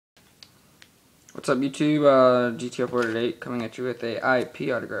What's up, YouTube? GT Uploaded 8 coming at you with a IP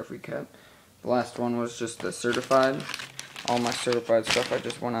autograph recap. The last one was just the certified. All my certified stuff I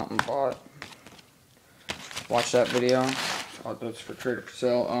just went out and bought. Watch that video. All those for trade or for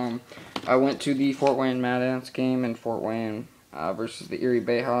sale. I went to the Fort Wayne Mad Ants game in Fort Wayne versus the Erie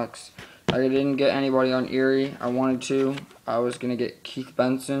Bayhawks. I didn't get anybody on Erie. I wanted to. I was going to get Keith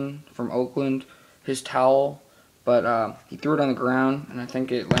Benson from Oakland, his towel, but he threw it on the ground, and I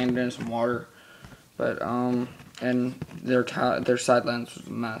think it landed in some water. But and their sidelines was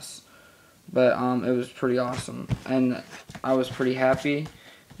a mess. But it was pretty awesome, and I was pretty happy.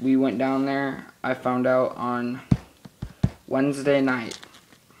 We went down there. I found out on Wednesday night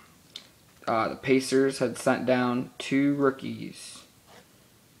the Pacers had sent down 2 rookies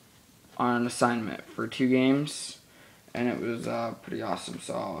on assignment for 2 games, and it was pretty awesome.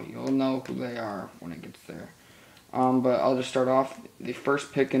 So you'll know who they are when it gets there. But I'll just start off. The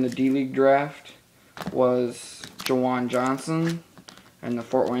first pick in the D-League draft was Juwan Johnson, and the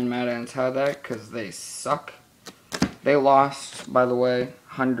Fort Wayne Mad Ants had that because they suck. They lost, by the way,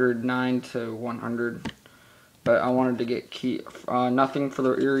 109 to 100. But I wanted to get nothing for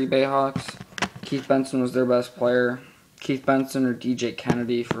the Erie Bayhawks. Keith Benson was their best player. Keith Benson or DJ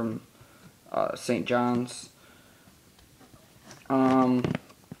Kennedy from St. John's. It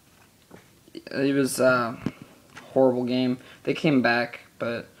was a horrible game. They came back,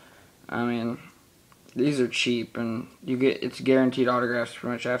 but I mean, these are cheap, and it's guaranteed autographs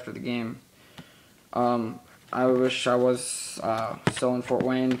pretty much after the game. I wish I was still in Fort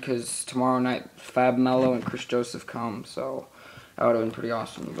Wayne because tomorrow night Fab Mello and Chris Joseph come, so that would have been pretty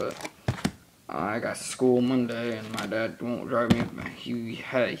awesome. But I got school Monday, and my dad won't drive me.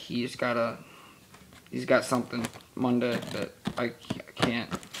 He's got something Monday that I can't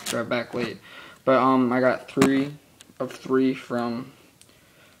drive back late. But I got 3 of 3 from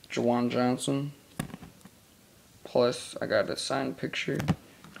Juwan Johnson. Plus, I got a signed picture.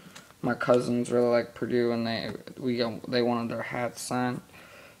 My cousins really like Purdue, and they wanted their hats signed.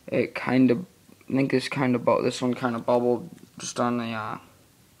 I think this one kind of bubbled just on the I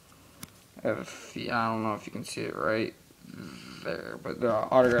don't know if you can see it right there, but the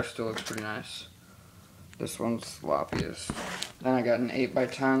autograph still looks pretty nice. This one's sloppiest. Then I got an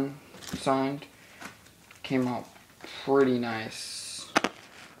 8x10 signed. Came out pretty nice.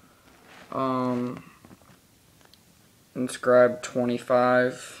 Inscribed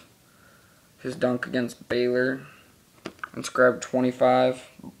 25. His dunk against Baylor. Inscribed 25.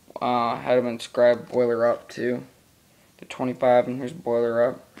 Had him inscribed Boiler Up too. The 25, and here's Boiler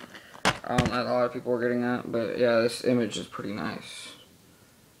Up. Not a lot of people are getting that, but yeah, this image is pretty nice.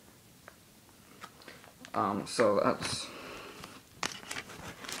 So that's,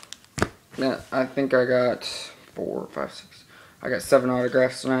 yeah, I think I got 4, 5, 6. I got 7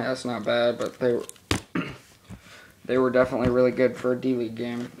 autographs tonight. That's not bad, but they were definitely really good for a D-League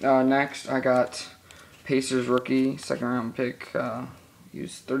game. Next, I got Pacers rookie, 2nd round pick. He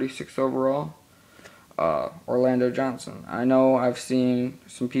was 36 overall. Orlando Johnson. I know I've seen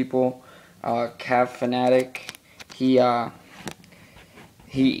some people, Cav Fanatic. I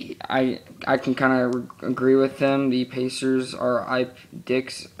can kind of agree with him. The Pacers are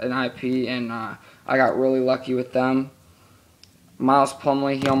dicks in IP, and I got really lucky with them. Miles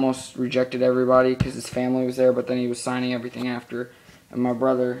Plumlee, he almost rejected everybody because his family was there, but then he was signing everything after. And my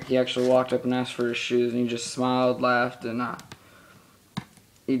brother, he actually walked up and asked for his shoes, and he just smiled, laughed, and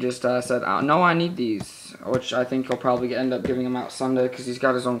he just said, "No, I need these," which I think he'll probably end up giving them out Sunday because he's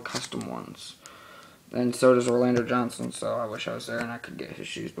got his own custom ones. And so does Orlando Johnson, so I wish I was there and I could get his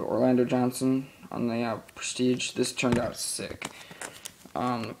shoes. But Orlando Johnson on the Prestige, this turned out sick.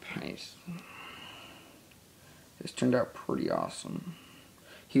 This turned out pretty awesome.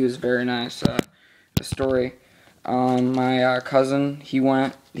 He was very nice. The story, my cousin, he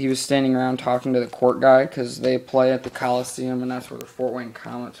was standing around talking to the court guy because they play at the Coliseum, and that's where the Fort Wayne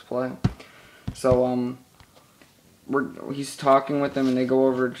Comets play. So, he's talking with them, and they go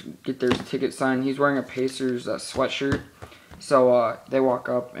over to get their ticket signed. He's wearing a Pacers sweatshirt, so they walk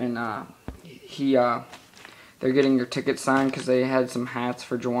up, and they're getting their ticket signed because they had some hats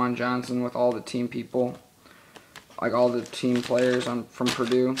for Juwan Johnson with all the team people, like all the team players from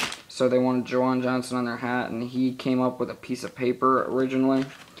Purdue. So they wanted Juwan Johnson on their hat, and he came up with a piece of paper originally,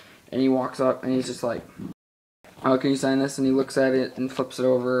 and he walks up, and he's just like, "Oh, can you sign this?" And he looks at it and flips it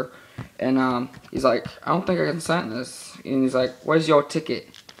over. And he's like, "I don't think I can sign this." And he's like, "Where's your ticket?"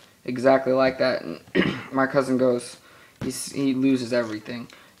 Exactly like that. And my cousin goes, he loses everything.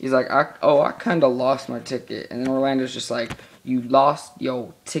 He's like, I kind of lost my ticket." And then Orlando's just like, "You lost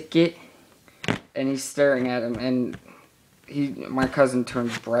your ticket?" And he's staring at him, and my cousin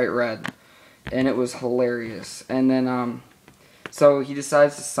turns bright red. and it was hilarious. And then so he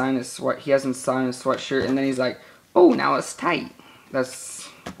decides to sign his he hasn't signed his sweatshirt, and then he's like, "Oh, now it's tight." That's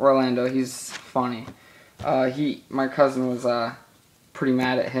Orlando. He's funny. My cousin was pretty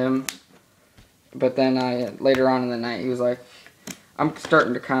mad at him, but then later on in the night he was like, I'm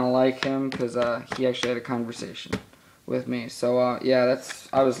starting to kind of like him because he actually had a conversation with me. So yeah,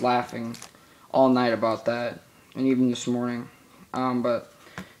 I was laughing all night about that, and even this morning. But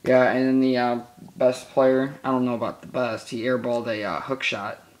yeah, and then the best player, I don't know about the best. He airballed a hook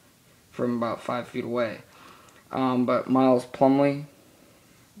shot from about 5 feet away. But Miles Plumlee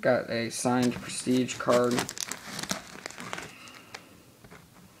got a signed Prestige card.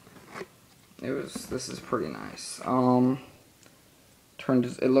 This is pretty nice.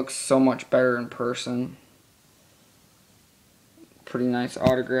 It looks so much better in person. Pretty nice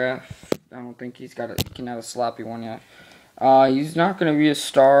autograph. I don't think he can have a sloppy one yet. He's not going to be a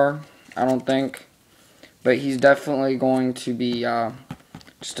star, I don't think, but he's definitely going to be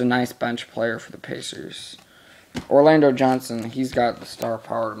just a nice bench player for the Pacers. Orlando Johnson, he's got the star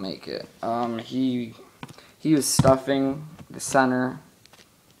power to make it. He was stuffing the center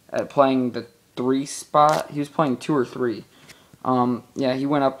at playing the 3 spot. He was playing 2 or 3. Yeah, he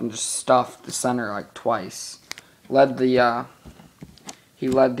went up and just stuffed the center like twice. He led the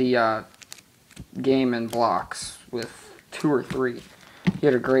game in blocks with 2 or 3. He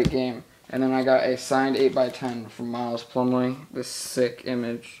had a great game. And then I got a signed 8x10 from Miles Plumlee. This sick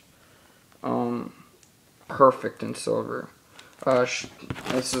image. Perfect in silver.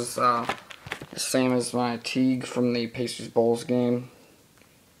 This is the same as my Teague from the Pacers Bulls game.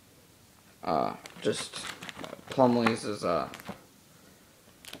 Just Plumlee's is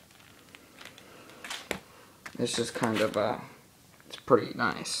it's just kind of it's pretty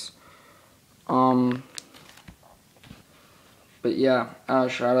nice. But yeah,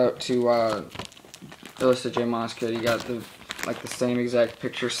 shout out to Illicit J Moscow. You got the same exact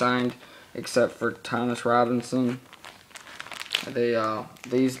picture signed, except for Thomas Robinson.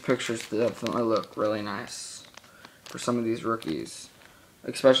 These pictures definitely look really nice for some of these rookies.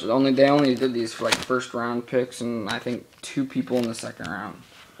 Especially they only did these for like first round picks, and I think 2 people in the second round.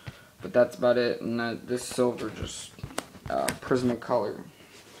 But that's about it. And this silver just Prismacolor.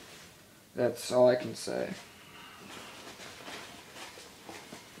 That's all I can say.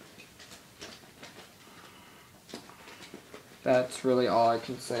 That's really all I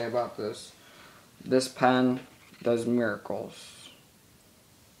can say about this. This pen does miracles.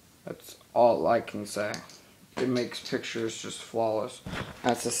 That's all I can say. It makes pictures just flawless.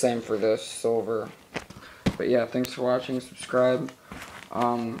 That's the same for this silver. But yeah, thanks for watching. Subscribe.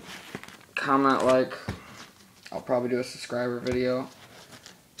 Comment, like. I'll probably do a subscriber video.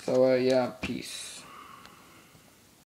 So yeah, peace.